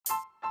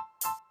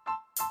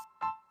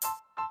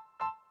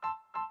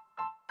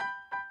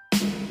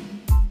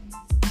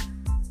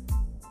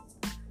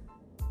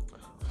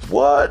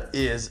What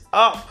is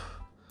up?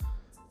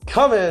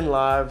 Coming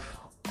live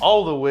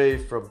all the way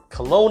from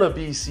Kelowna,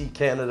 BC,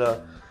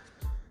 Canada.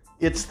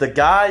 It's the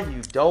guy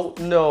you don't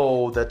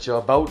know that you're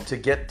about to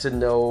get to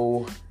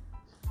know.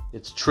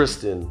 It's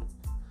Tristan.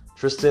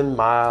 Tristan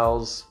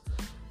Miles.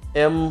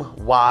 M-Y-L-E-S.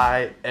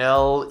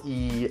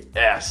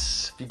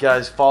 If you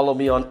guys follow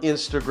me on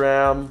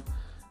Instagram,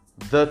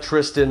 the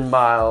Tristan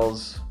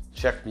Miles,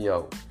 check me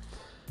out.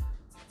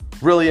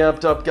 Really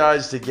amped up,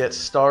 guys, to get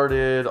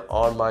started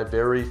on my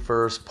very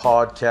first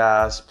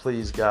podcast.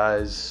 Please,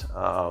 guys,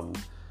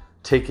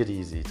 take it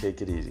easy.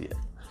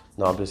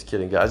 No, I'm just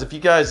kidding, guys. If you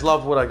guys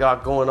love what I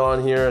got going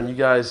on here and you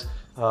guys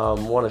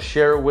want to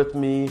share it with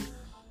me,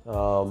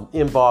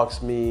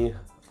 inbox me,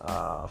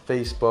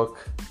 Facebook,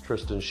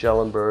 Tristan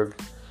Schellenberg.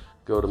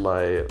 Go to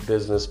my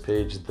business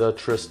page,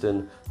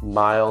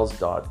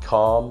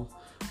 thetristanmiles.com,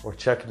 or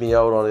check me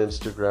out on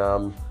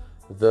Instagram,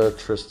 the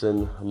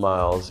Tristan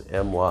Miles,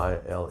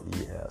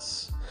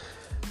 M-Y-L-E-S.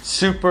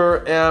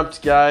 Super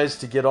amped, guys,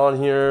 to get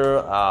on here.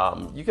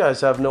 You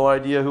guys have no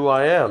idea who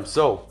I am.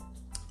 So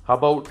how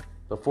about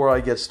before I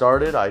get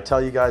started, I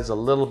tell you guys a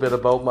little bit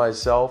about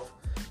myself,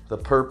 the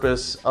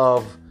purpose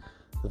of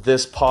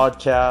this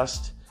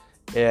podcast,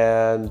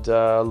 and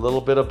a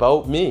little bit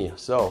about me.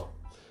 So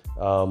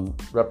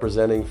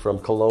representing from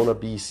Kelowna,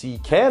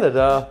 BC,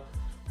 Canada,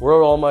 where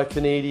are all my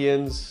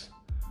Canadians?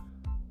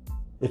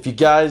 If you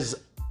guys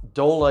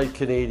don't like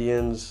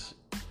Canadians,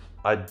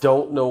 I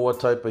don't know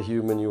what type of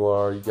human you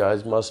are. You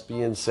guys must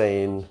be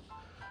insane.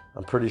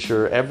 I'm pretty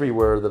sure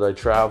everywhere that I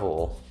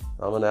travel,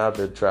 I'm an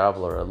avid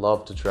traveler. I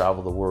love to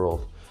travel the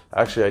world.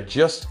 Actually, I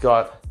just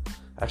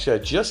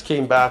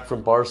came back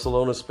from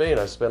Barcelona, Spain.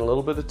 I spent a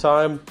little bit of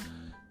time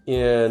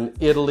in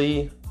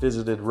Italy,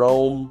 visited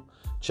Rome,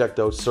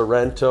 checked out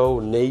Sorrento,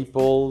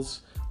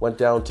 Naples, went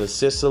down to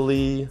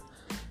Sicily.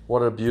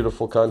 What a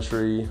beautiful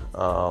country.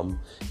 And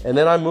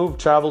then I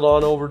traveled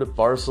on over to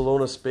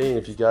Barcelona, Spain.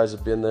 If you guys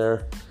have been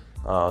there,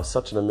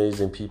 such an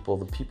amazing people.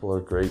 The people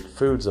are great.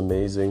 Food's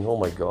amazing. Oh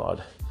my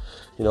God.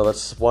 You know,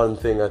 that's one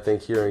thing I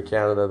think here in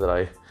Canada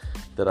that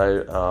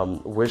I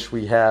wish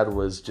we had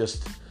was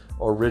just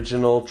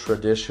original,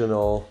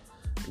 traditional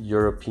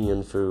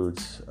European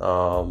foods.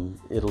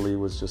 Italy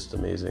was just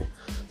amazing.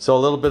 So a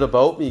little bit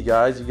about me,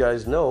 guys. You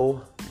guys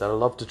know that I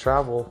love to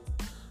travel.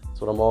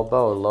 That's what I'm all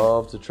about. I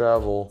love to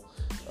travel.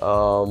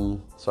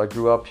 So I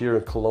grew up here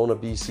in Kelowna,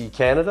 BC,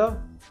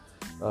 Canada.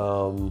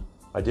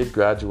 I did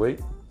graduate,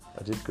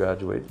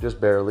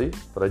 just barely,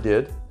 but I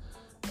did.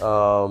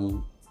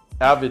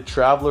 Avid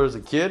traveler as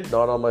a kid,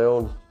 not on my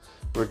own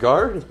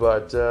regard,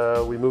 but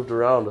we moved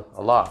around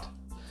a lot.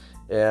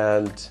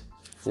 And,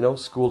 you know,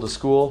 school to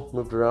school,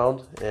 moved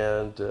around,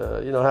 and,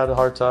 had a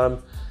hard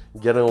time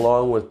getting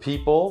along with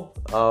people.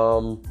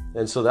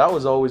 And so that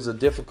was always a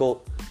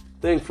difficult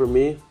thing for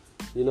me,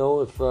 you know,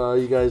 if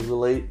you guys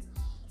relate.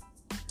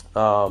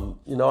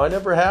 I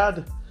never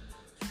had,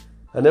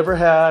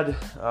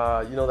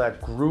 that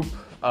group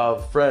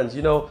of friends.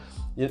 You know,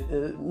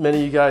 many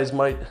of you guys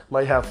might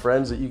have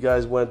friends that you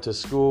guys went to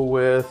school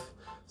with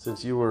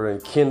since you were in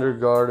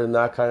kindergarten,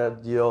 that kind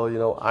of deal. You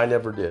know, I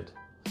never did.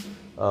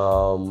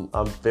 I'm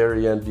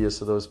very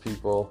envious of those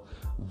people,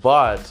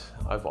 but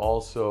I've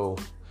also,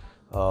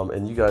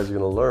 and you guys are going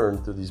to learn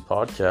through these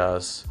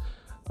podcasts,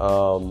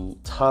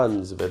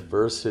 tons of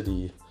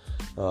adversity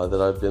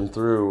that I've been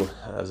through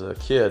as a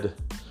kid.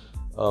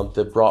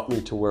 That brought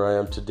me to where I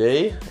am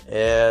today,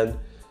 and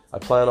I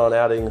plan on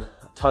adding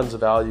tons of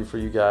value for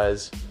you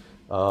guys.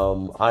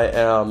 I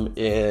am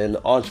an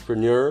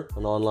entrepreneur,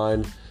 an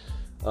online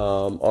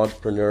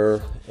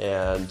entrepreneur,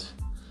 and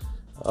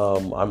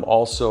I'm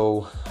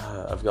also,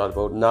 I've got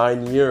about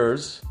 9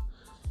 years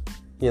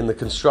in the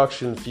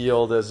construction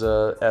field as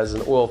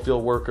an oil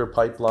field worker,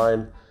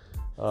 pipeline,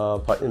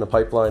 in the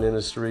pipeline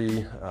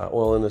industry,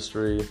 oil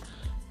industry.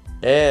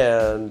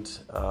 And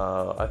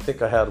I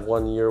think I had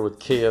 1 year with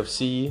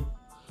KFC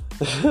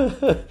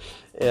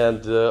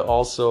and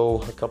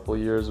also a couple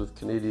of years with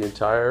Canadian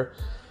Tire.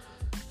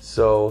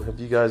 So if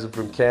you guys are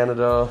from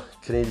Canada,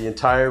 Canadian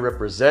Tire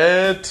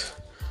represent.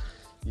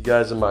 You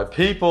guys are my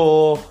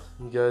people.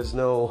 You guys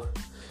know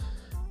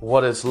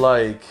what it's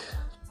like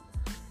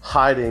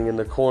hiding in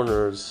the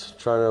corners,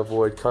 trying to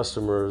avoid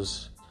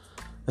customers.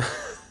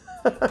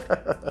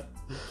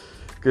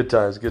 Good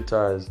times.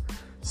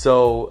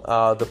 So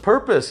the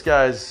purpose,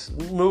 guys,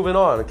 moving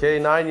on, okay?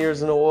 9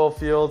 years in the oil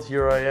field,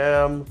 here I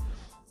am.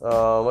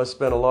 I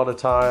spent a lot of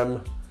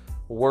time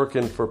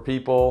working for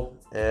people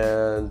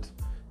and,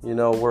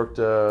 worked,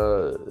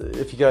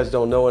 if you guys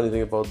don't know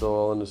anything about the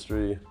oil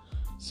industry,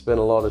 spent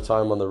a lot of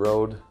time on the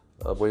road,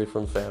 away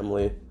from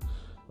family,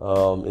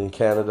 in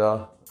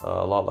Canada,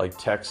 a lot like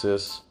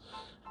Texas.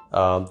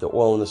 The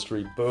oil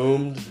industry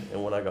boomed,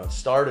 and when I got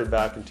started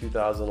back in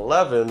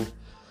 2011,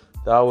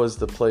 that was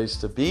the place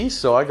to be.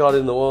 So I got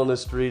in the oil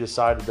industry,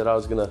 decided that I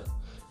was going to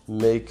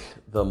make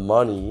the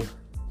money,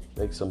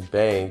 make some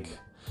bank.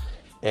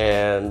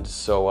 And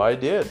so I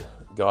did,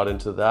 got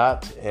into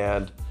that.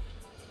 And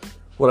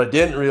what I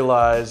didn't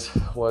realize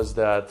was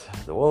that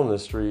the oil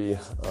industry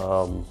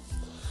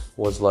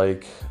was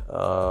like,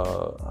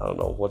 I don't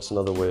know, what's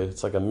another way?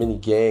 It's like a mini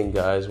gang,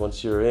 guys.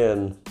 Once you're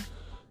in,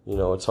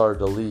 it's hard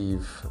to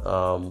leave.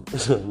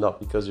 Not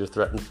because you're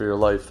threatened for your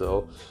life,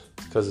 though.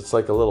 It's because it's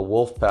like a little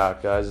wolf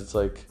pack, guys. It's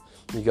like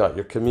you got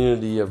your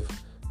community of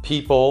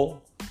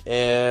people,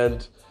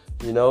 and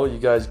you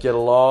guys get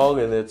along,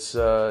 and it's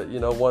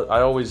what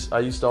I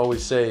used to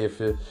always say, if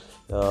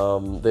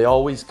they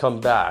always come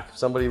back. If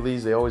somebody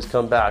leaves, they always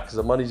come back, because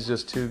the money's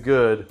just too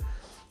good,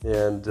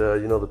 and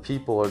the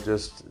people are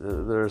just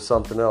there's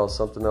something else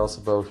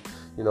about,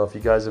 if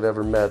you guys have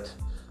ever met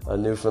a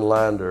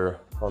Newfoundlander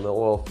on the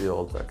oil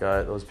field,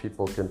 those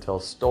people can tell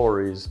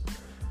stories,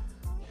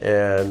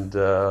 and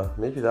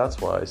maybe that's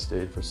why I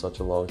stayed for such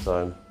a long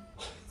time.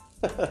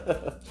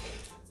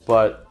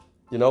 But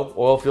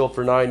oil field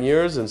for 9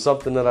 years, and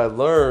something that I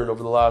learned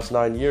over the last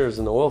 9 years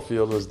in the oil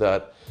field was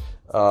that,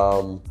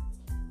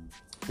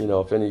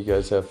 if any of you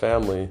guys have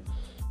family,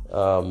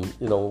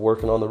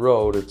 working on the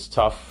road, it's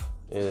tough.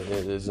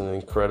 It is an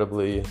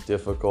incredibly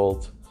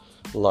difficult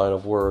line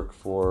of work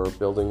for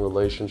building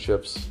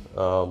relationships,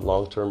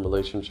 long-term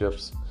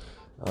relationships.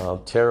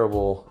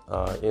 Terrible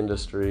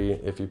industry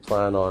if you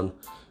plan on,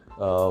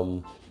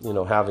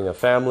 having a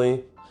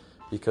family,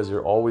 because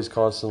you're always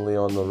constantly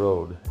on the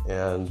road.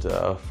 And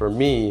for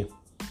me,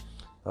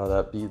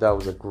 that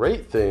was a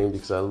great thing,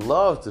 because I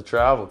love to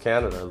travel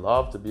Canada. I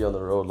love to be on the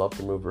road, love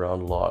to move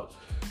around a lot.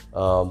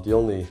 The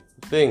only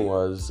thing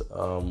was,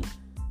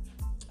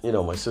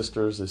 my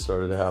sisters, they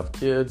started to have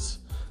kids,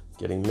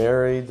 getting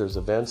married. There's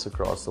events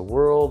across the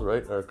world,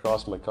 right, or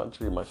across my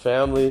country, my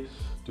family,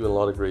 doing a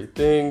lot of great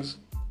things.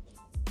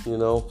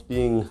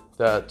 Being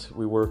that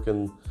we work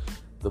in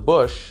the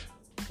bush,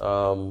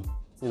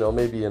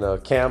 maybe in a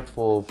camp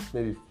full of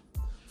maybe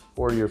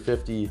 40 or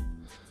 50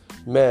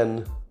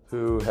 men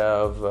who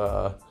have,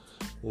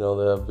 they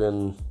have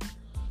been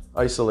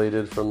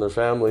isolated from their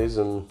families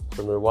and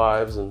from their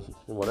wives and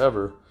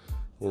whatever,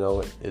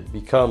 it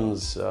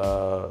becomes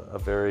a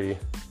very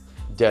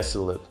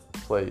desolate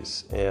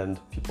place, and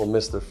people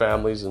miss their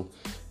families, and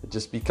it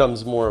just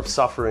becomes more of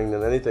suffering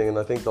than anything. And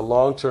I think the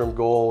long-term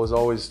goal was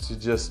always to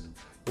just,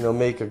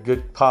 make a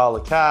good pile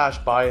of cash,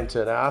 buy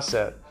into an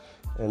asset,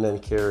 and then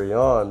carry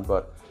on.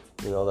 But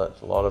that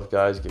a lot of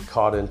guys get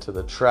caught into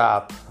the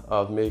trap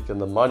of making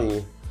the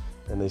money,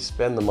 and they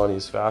spend the money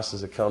as fast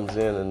as it comes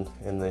in,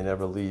 and they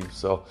never leave.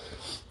 So,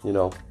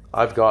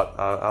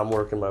 I'm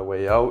working my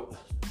way out,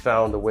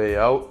 found a way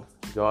out,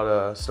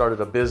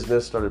 started a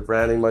business, started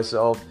branding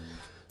myself,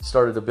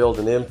 started to build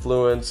an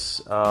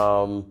influence,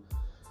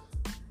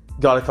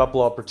 got a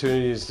couple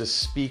opportunities to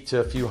speak to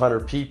a few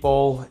hundred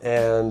people,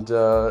 and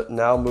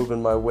now moving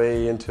my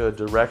way into a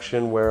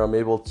direction where I'm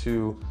able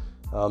to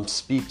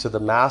speak to the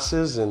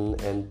masses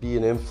and be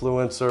an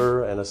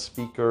influencer and a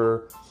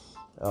speaker,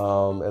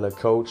 and a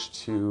coach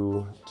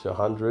to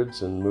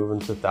hundreds, and moving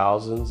to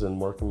thousands,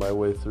 and working my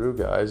way through,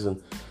 guys. And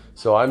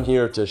so I'm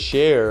here to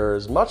share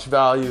as much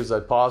value as I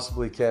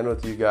possibly can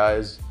with you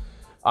guys.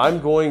 I'm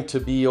going to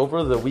be,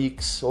 over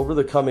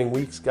the coming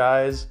weeks,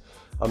 guys,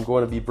 I'm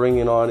going to be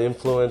bringing on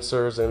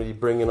influencers. I'm going to be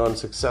bringing on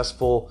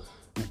successful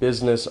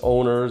business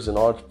owners and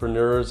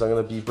entrepreneurs. I'm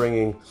going to be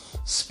bringing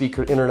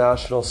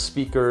international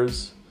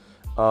speakers.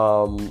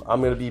 I'm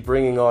going to be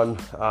bringing on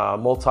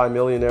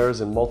multimillionaires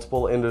in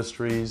multiple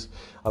industries.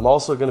 I'm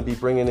also going to be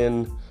bringing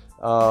in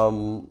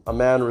a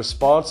man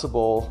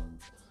responsible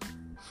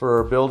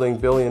for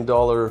building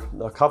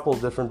a couple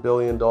different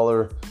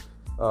billion-dollar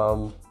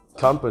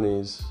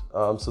companies.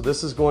 So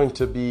this is going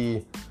to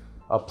be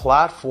a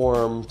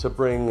platform to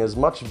bring as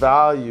much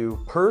value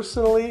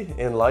personally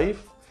in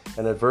life,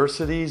 and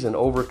adversities, and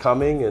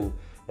overcoming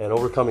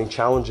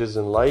challenges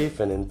in life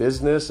and in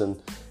business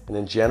and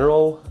in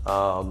general,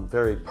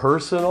 very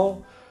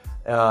personal.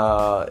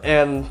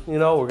 And we're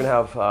going to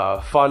have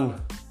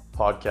fun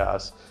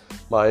podcasts.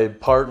 My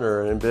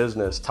partner in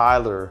business,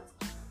 Tyler,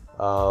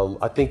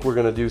 I think we're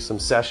going to do some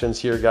sessions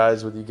here,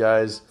 guys, with you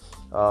guys,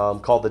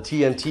 called the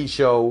TNT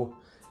Show.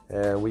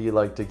 And we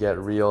like to get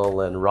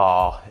real and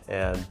raw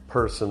and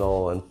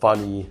personal and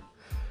funny.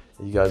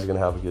 You guys are going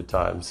to have a good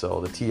time. So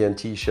the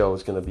TNT Show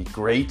is going to be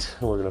great.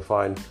 We're going to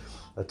find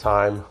a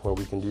time where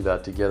we can do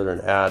that together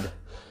and add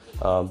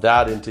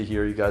that into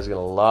here. You guys are going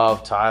to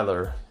love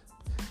Tyler.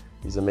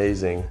 He's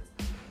amazing.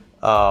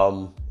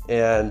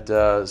 And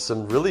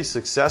some really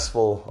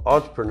successful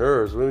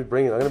entrepreneurs. I'm going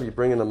to be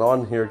bringing them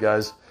on here,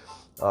 guys,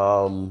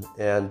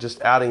 and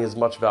just adding as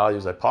much value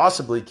as I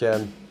possibly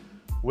can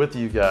with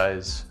you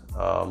guys,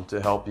 to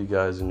help you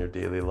guys in your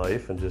daily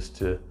life, and just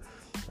to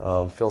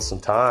fill some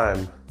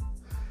time.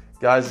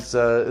 Guys, this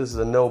is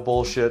a no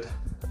bullshit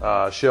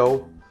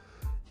show,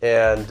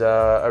 and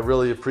I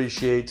really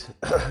appreciate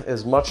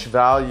as much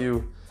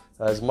value,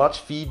 as much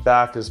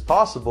feedback as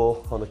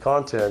possible on the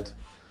content.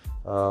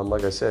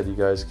 Like I said, you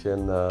guys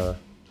can,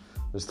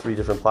 there's 3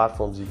 different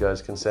platforms you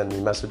guys can send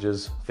me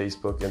messages: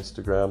 Facebook,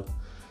 Instagram,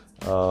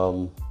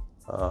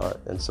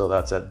 and so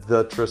that's at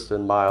the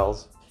Tristan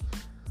Miles,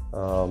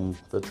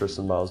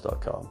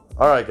 thetristanmiles.com.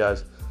 All right,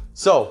 guys.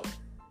 So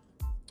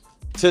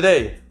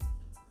today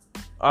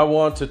I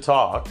want to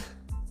talk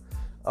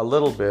a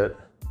little bit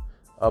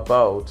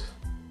about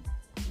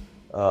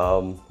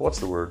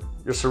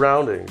your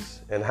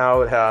surroundings and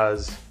how it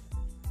has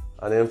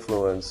an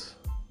influence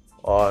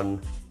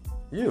on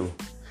you.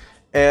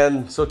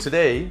 And so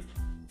today,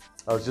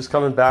 I was just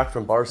coming back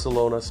from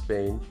Barcelona,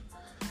 Spain,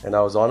 and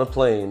I was on a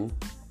plane,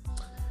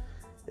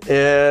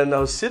 and I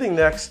was sitting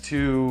next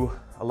to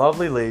a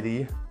lovely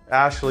lady,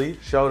 Ashley.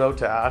 Shout out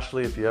to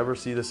Ashley if you ever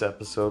see this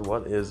episode.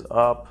 What is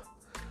up?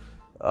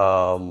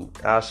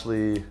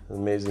 Ashley, an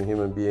amazing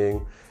human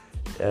being.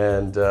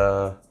 And,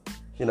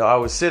 I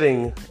was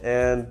sitting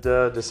and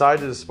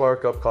decided to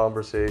spark up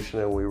conversation,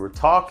 and we were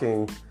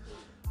talking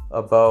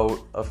about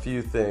a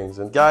few things.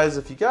 And guys,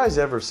 if you guys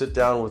ever sit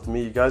down with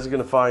me, you guys are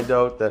going to find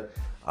out that,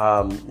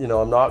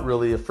 I'm not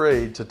really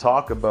afraid to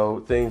talk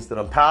about things that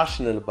I'm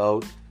passionate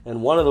about.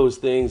 And one of those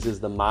things is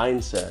the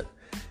mindset.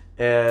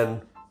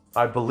 And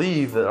I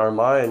believe that our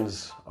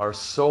minds are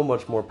so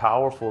much more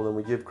powerful than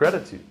we give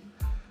credit to,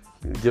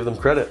 give them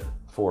credit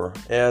for.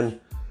 And,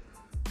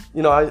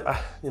 we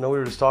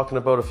were just talking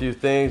about a few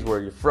things. Where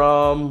you're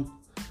from,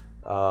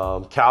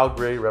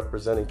 Calgary,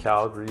 representing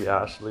Calgary.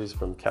 Ashley's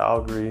from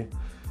Calgary.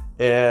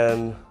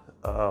 And,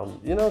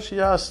 she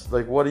asked,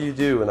 like, what do you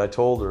do? And I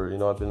told her,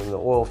 I've been in the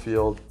oil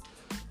field,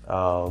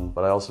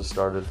 but I also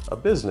started a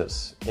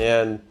business.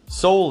 And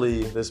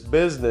solely this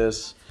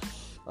business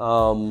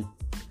has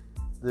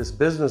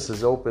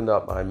opened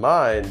up my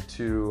mind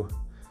to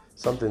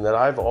something that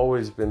I've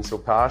always been so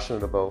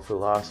passionate about for the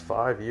last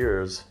 5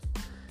 years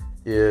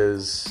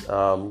is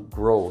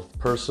growth,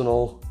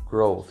 personal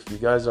growth. If you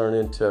guys aren't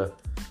into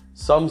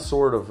some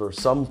sort of or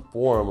some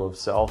form of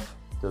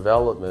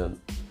self-development,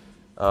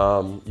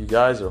 you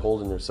guys are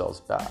holding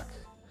yourselves back.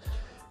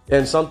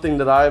 And something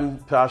that I'm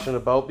passionate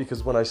about,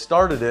 because when I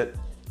started it,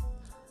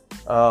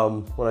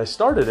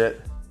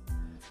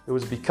 it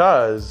was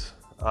because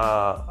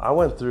I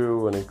went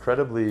through an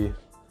incredibly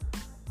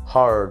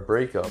hard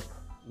breakup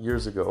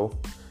years ago,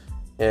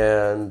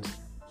 and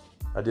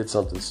I did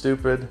something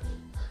stupid,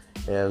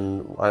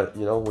 and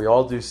we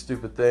all do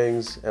stupid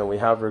things and we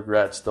have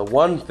regrets. The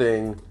one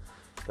thing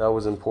that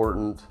was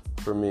important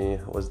for me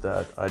was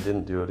that I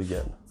didn't do it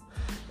again.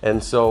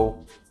 And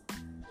so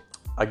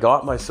I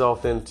got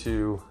myself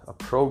into a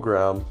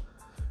program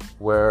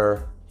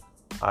where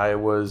I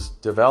was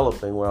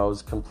developing, where I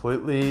was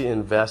completely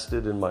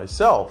invested in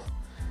myself.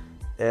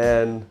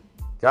 And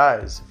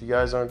guys, if you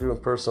guys aren't doing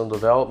personal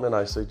development,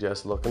 I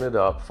suggest looking it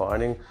up,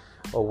 finding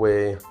a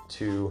way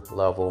to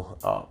level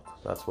up.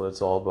 That's what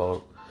it's all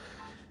about.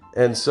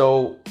 And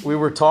so we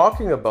were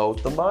talking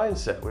about the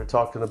mindset. We were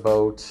talking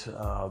about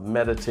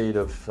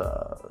meditative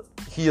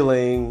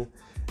healing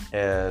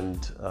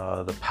and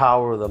the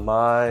power of the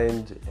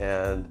mind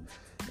and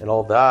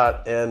all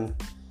that. And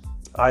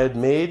I had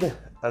made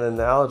an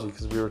analogy,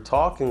 because we were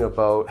talking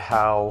about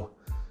how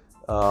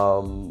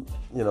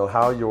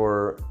how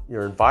your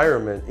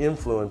environment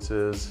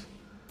influences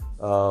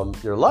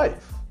your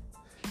life.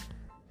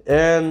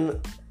 And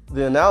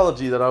the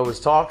analogy that I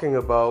was talking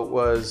about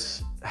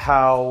was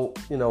how,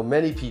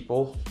 many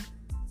people,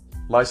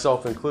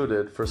 myself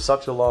included, for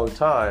such a long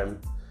time,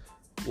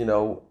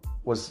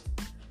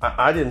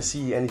 I didn't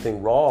see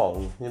anything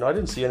wrong. I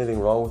didn't see anything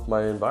wrong with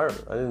my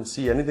environment. I didn't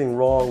see anything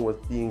wrong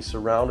with being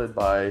surrounded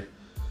by,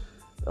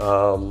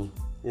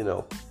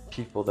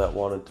 people that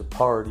wanted to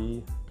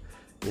party,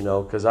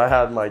 because I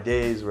had my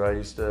days where I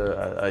used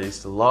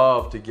to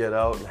love to get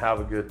out and have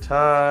a good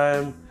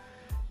time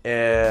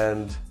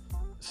and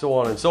so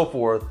on and so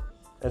forth.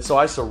 And so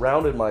I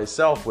surrounded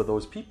myself with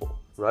those people,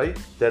 right,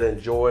 that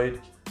enjoyed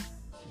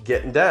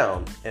getting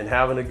down and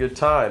having a good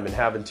time and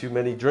having too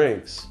many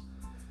drinks.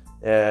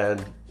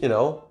 And,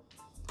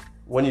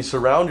 when you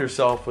surround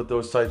yourself with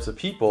those types of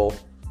people,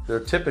 they're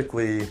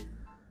typically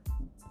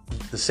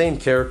the same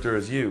character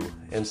as you.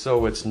 And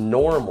so it's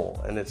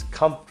normal and it's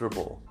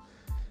comfortable.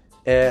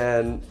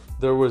 And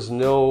there was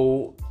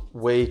no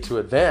way to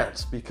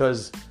advance,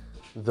 because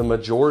the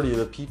majority of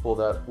the people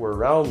that were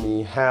around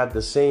me had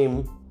the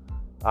same,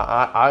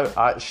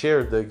 I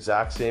shared the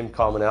exact same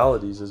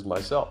commonalities as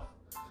myself.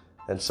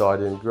 And so I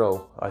didn't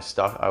grow. I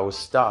was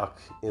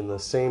stuck in the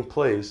same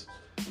place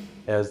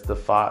as the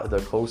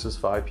closest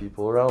 5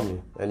 people around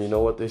me. And you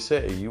know what they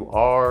say, you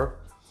are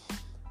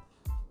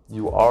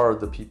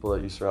the people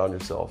that you surround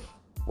yourself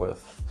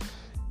with.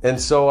 And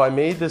so I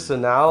made this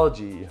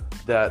analogy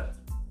that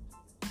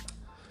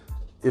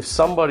if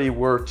somebody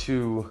were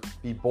to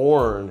be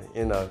born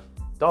in a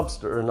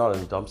dumpster, or not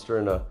in a dumpster,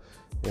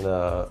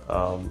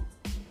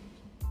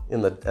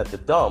 at the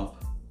dump,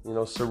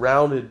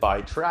 surrounded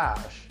by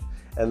trash,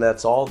 and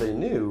that's all they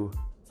knew,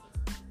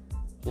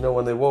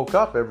 when they woke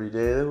up every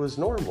day, it was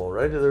normal,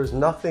 right? There's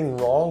nothing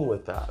wrong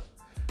with that,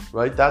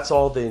 right? That's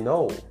all they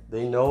know.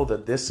 They know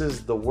that this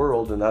is the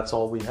world and that's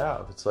all we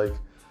have. It's like,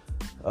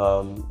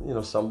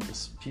 some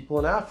people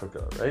in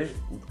Africa, right?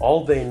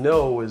 All they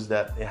know is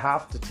that they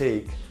have to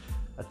take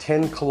a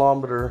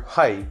 10-kilometer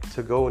hike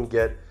to go and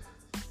get,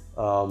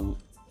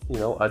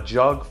 a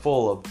jug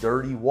full of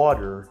dirty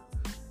water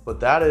But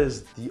that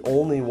is the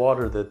only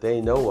water that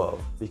they know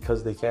of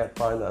because they can't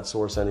find that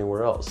source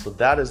anywhere else. So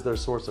that is their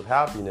source of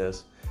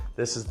happiness.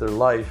 This is their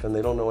life, and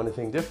they don't know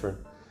anything different.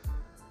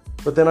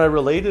 But then I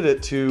related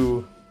it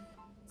to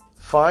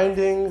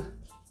finding,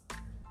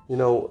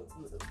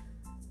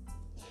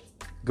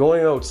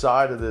 going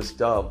outside of this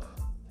dump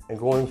and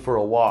going for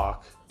a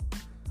walk,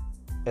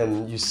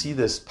 and you see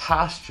this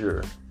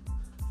pasture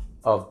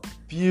of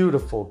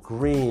beautiful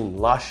green,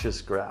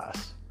 luscious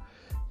grass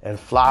and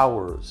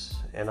flowers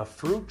and a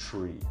fruit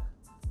tree,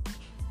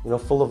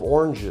 full of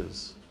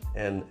oranges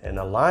and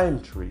a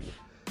lime tree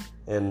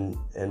and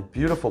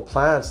beautiful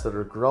plants that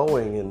are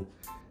growing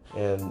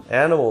and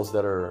animals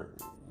that are,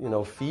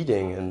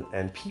 feeding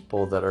and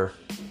people that are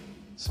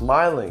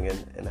smiling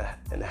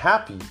and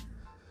happy.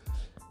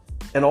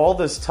 And all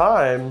this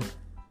time,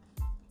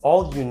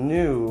 all you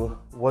knew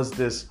was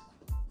this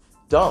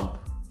dump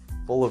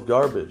full of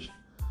garbage.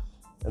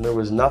 And there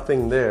was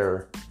nothing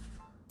there.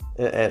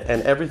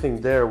 And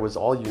everything there was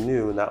all you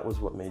knew, and that was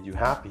what made you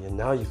happy. And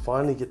now you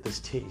finally get this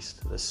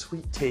taste, this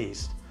sweet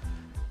taste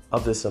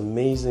of this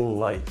amazing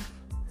life.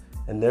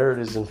 And there it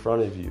is in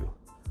front of you.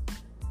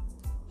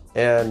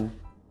 And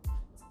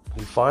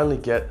you finally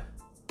get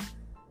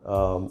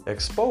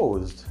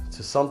exposed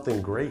to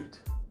something great.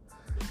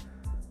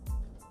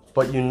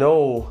 But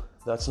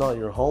that's not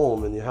your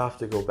home, and you have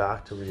to go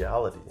back to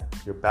reality.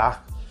 You're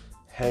back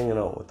hanging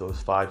out with those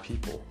 5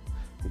 people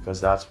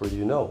because that's where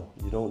you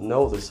don't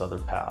know this other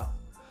path.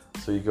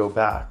 So you go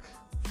back.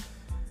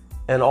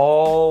 And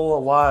all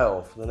the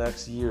while, for the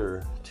next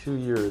year, 2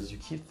 years, you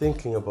keep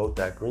thinking about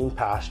that green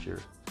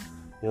pasture,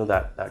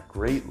 that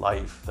great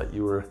life that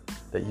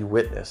you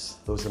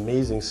witnessed, those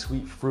amazing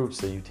sweet fruits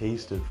that you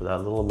tasted for that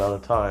little amount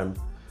of time,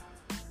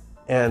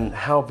 and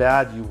how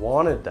bad you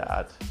wanted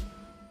that.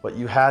 But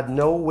you had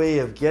no way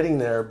of getting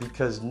there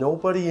because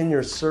nobody in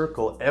your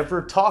circle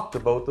ever talked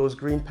about those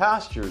green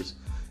pastures.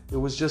 It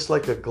was just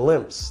like a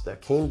glimpse that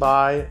came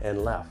by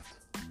and left.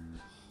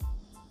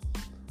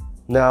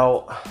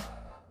 Now,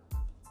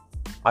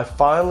 I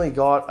finally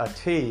got a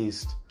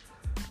taste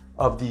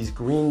of these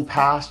green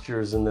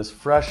pastures and this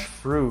fresh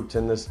fruit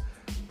and this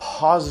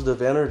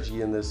positive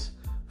energy and this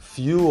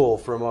fuel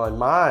for my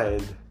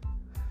mind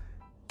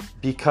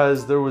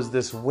because there was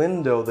this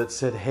window that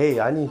said, hey,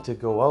 I need to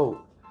go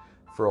out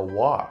for a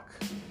walk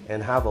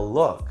and have a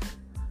look.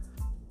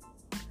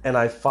 And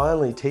I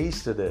finally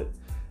tasted it.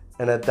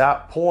 And at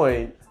that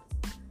point,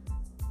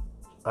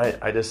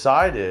 I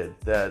decided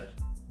that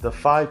the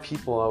 5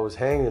 people I was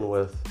hanging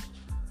with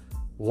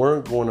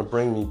weren't going to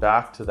bring me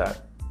back to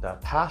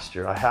that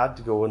pasture. I had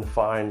to go and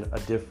find a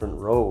different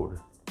road.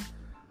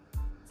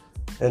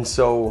 And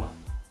so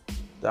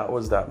that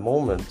was that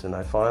moment. And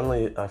I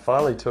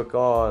finally took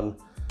on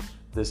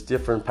this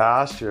different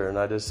pasture, and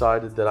I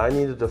decided that I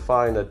needed to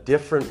find a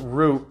different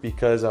route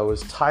because I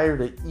was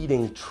tired of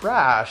eating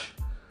trash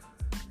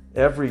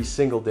every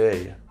single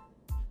day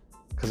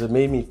because it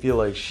made me feel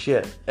like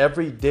shit.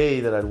 Every day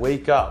that I'd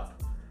wake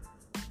up,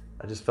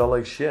 I just felt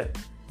like shit.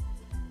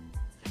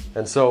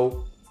 And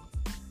so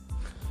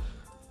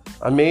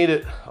I made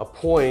it a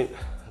point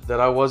that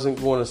I wasn't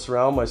going to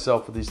surround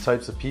myself with these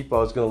types of people.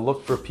 I was going to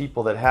look for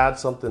people that had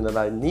something that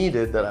I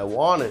needed, that I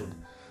wanted.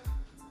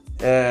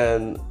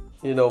 And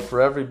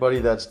for everybody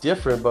that's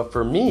different, but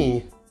for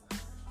me,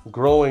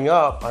 growing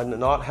up, I'm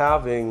not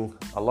having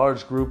a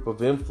large group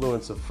of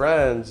influence of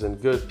friends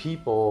and good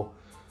people,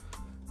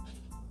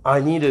 I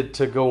needed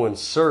to go and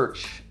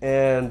search.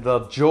 And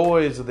the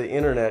joys of the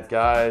internet,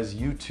 guys,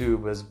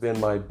 YouTube has been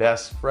my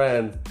best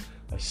friend.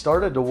 I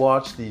started to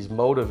watch these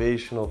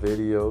motivational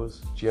videos,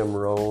 Jim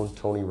Rohn,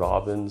 Tony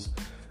Robbins,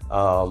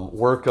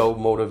 workout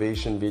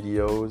motivation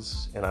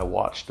videos, and I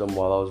watched them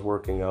while I was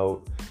working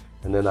out.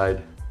 And then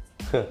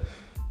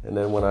and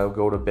then when I would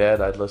go to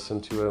bed, I'd listen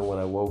to it. When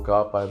I woke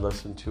up, I'd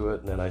listen to it.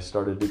 And then I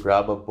started to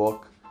grab a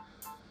book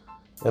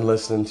and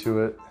listen to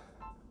it.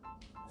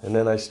 And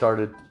then I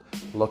started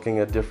looking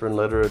at different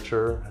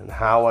literature and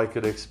how I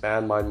could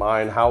expand my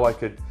mind, how I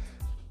could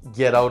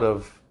get out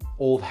of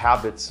old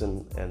habits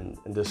and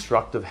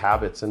destructive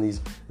habits. And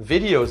these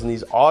videos and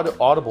these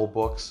audible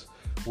books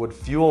would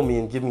fuel me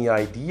and give me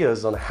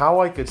ideas on how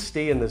I could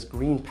stay in this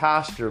green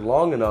pasture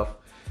long enough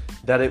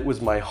that it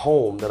was my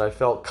home, that I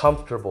felt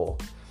comfortable.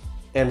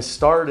 And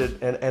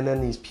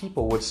then these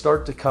people would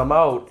start to come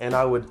out, and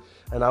I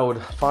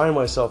would find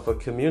myself a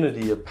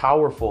community of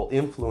powerful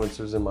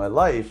influencers in my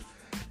life,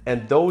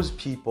 and those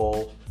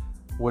people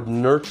would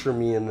nurture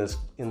me in this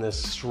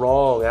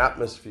strong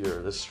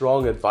atmosphere, this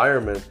strong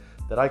environment,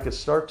 that I could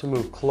start to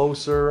move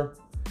closer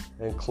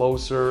and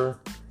closer,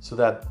 so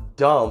that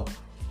dump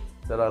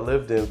that I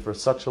lived in for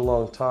such a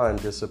long time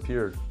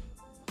disappeared.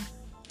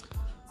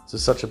 This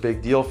is such a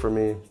big deal for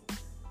me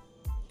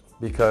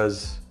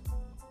because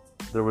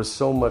there was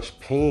so much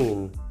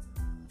pain.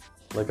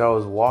 Like I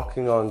was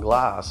walking on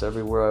glass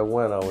everywhere I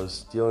went. I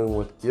was dealing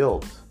with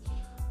guilt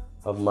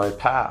of my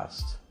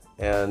past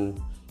and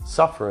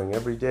suffering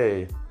every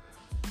day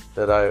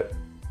that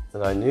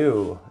I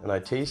knew, and I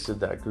tasted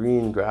that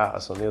green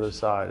grass on the other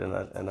side,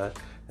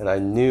 and And I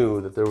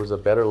knew that there was a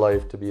better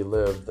life to be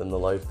lived than the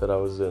life that I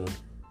was in.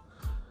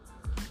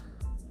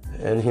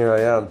 And here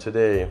I am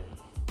today.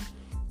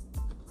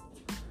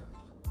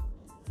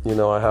 You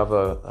know, I have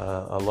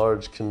a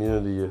large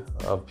community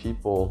of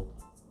people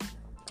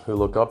who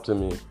look up to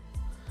me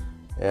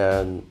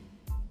and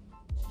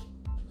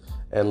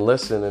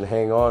listen and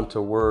hang on to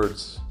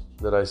words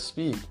that I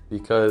speak,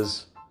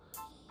 because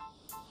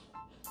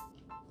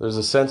there's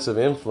a sense of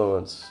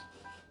influence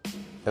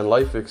and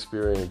life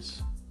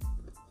experience,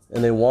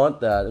 and they want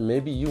that, and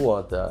maybe you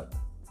want that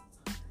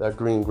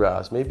green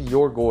grass. Maybe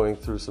you're going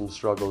through some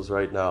struggles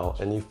right now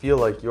and you feel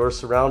like you're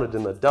surrounded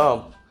in the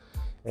dump,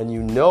 and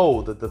you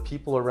know that the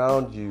people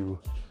around you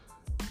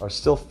are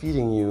still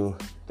feeding you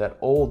that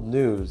old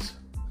news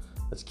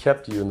that's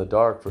kept you in the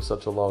dark for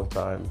such a long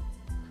time.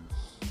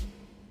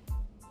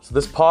 So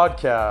this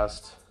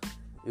podcast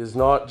is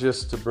not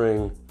just to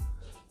bring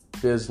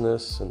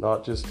business and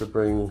not just to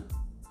bring,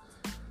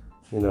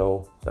 you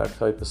know, that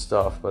type of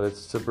stuff, but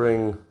it's to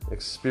bring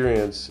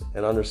experience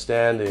and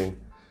understanding.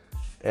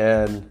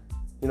 And,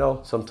 you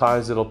know,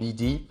 sometimes it'll be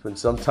deep and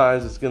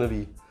sometimes it's going to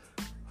be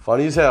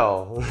funny as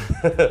hell.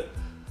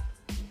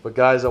 But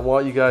guys, I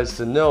want you guys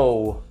to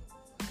know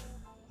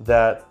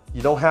that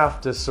you don't have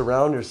to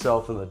surround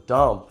yourself in the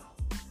dump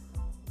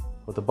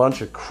with a bunch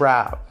of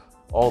crap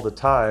all the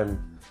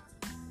time,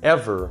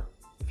 ever,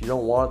 if you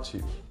don't want to.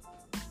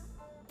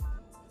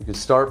 You could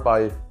start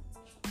by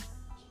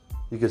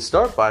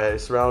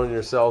surrounding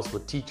yourselves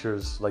with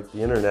teachers like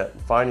the internet,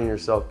 finding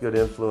yourself good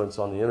influence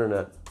on the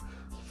internet,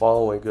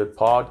 following good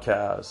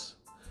podcasts,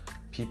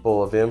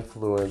 people of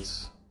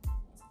influence,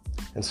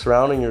 and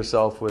surrounding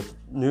yourself with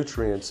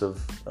nutrients of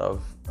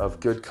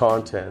good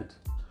content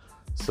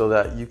so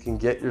that you can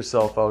get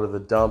yourself out of the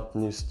dump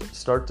and you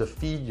start to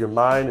feed your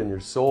mind and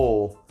your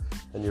soul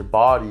and your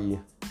body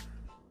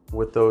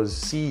with those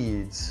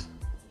seeds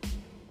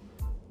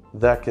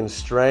that can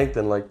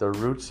strengthen like the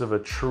roots of a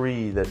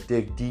tree that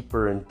dig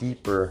deeper and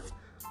deeper.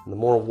 And the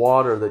more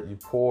water that you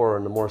pour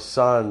and the more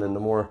sun and the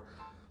more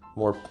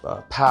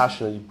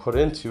passion that you put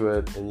into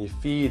it and you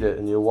feed it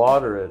and you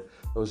water it,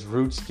 those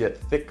roots get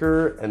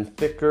thicker and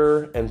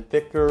thicker and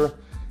thicker.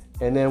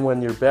 And then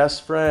when your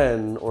best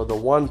friend or the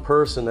one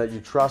person that you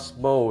trust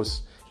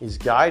most is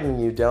guiding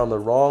you down the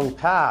wrong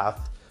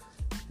path,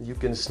 you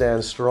can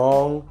stand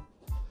strong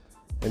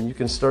and you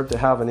can start to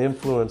have an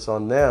influence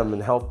on them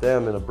and help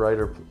them in a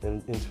brighter,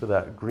 into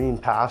that green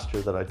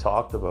pasture that I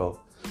talked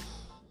about.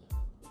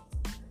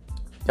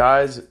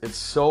 Guys, it's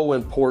so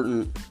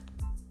important.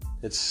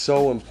 It's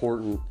so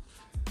important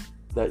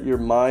that you're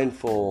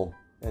mindful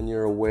and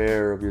you're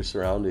aware of your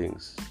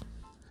surroundings.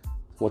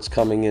 What's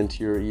coming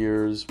into your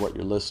ears, what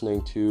you're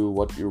listening to,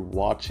 what you're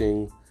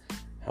watching,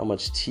 how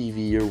much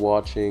TV you're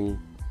watching,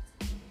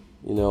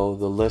 you know,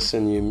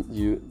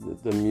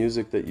 the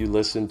music that you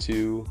listen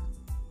to.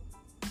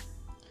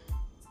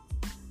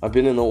 I've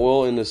been in the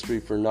oil industry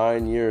for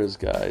 9 years,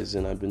 guys,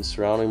 and I've been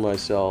surrounding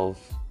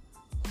myself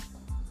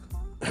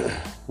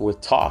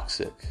with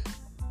toxins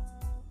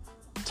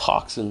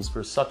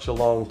for such a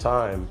long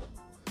time.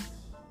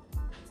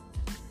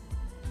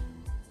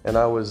 And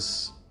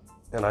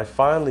I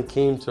finally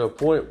came to a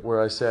point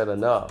where I said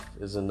enough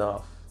is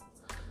enough.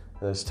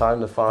 And it's time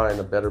to find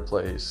a better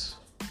place.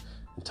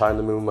 And time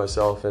to move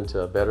myself into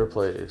a better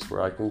place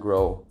where I can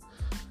grow.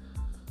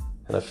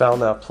 And I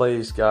found that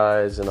place,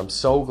 guys, and I'm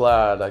so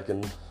glad I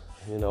can,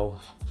 you know,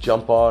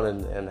 jump on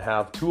and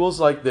have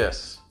tools like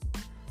this,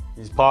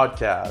 these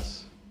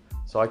podcasts,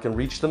 so I can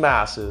reach the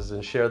masses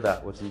and share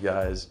that with you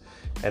guys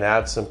and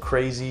add some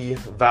crazy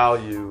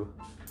value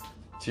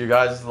to your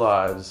guys'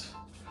 lives.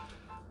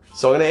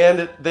 So I'm going to end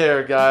it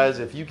there, guys.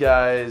 If you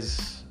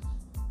guys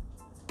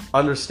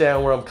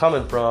understand where I'm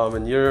coming from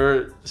and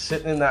you're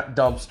sitting in that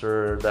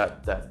dumpster,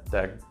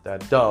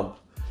 that dump,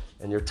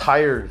 and you're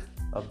tired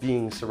of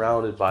being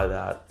surrounded by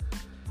that,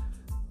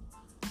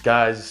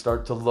 guys,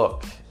 start to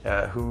look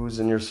at who's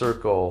in your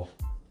circle,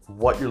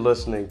 what you're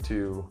listening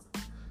to,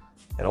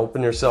 and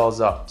open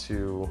yourselves up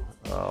to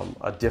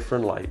a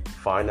different light.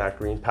 Find that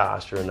green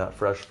pasture and that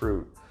fresh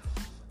fruit.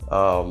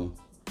 So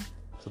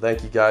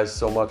thank you guys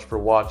so much for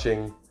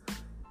watching.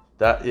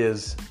 That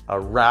is a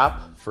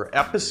wrap for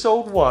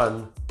episode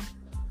 1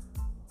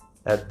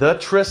 at the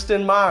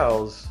Tristan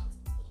Miles.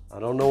 I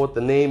don't know what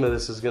the name of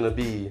this is going to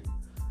be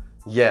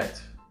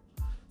yet,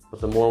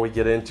 but the more we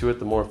get into it,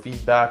 the more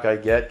feedback I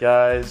get,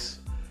 guys.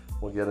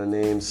 We'll get a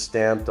name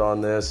stamped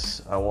on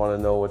this. I want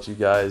to know what you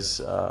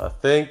guys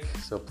think.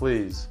 So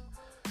please,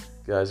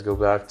 guys, go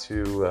back to,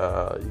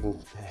 you can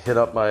hit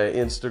up my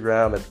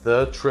Instagram at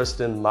the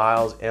Tristan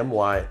Miles,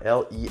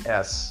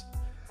 MYLES.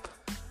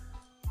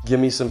 Give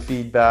me some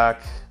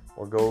feedback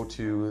or go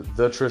to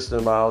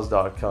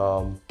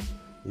thetristanmiles.com.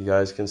 You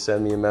guys can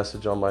send me a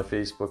message on my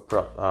Facebook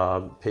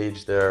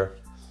page there.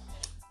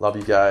 Love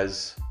you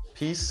guys.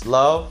 Peace,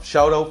 love.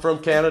 Shout out from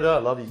Canada. I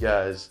love you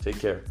guys. Take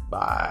care.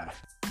 Bye.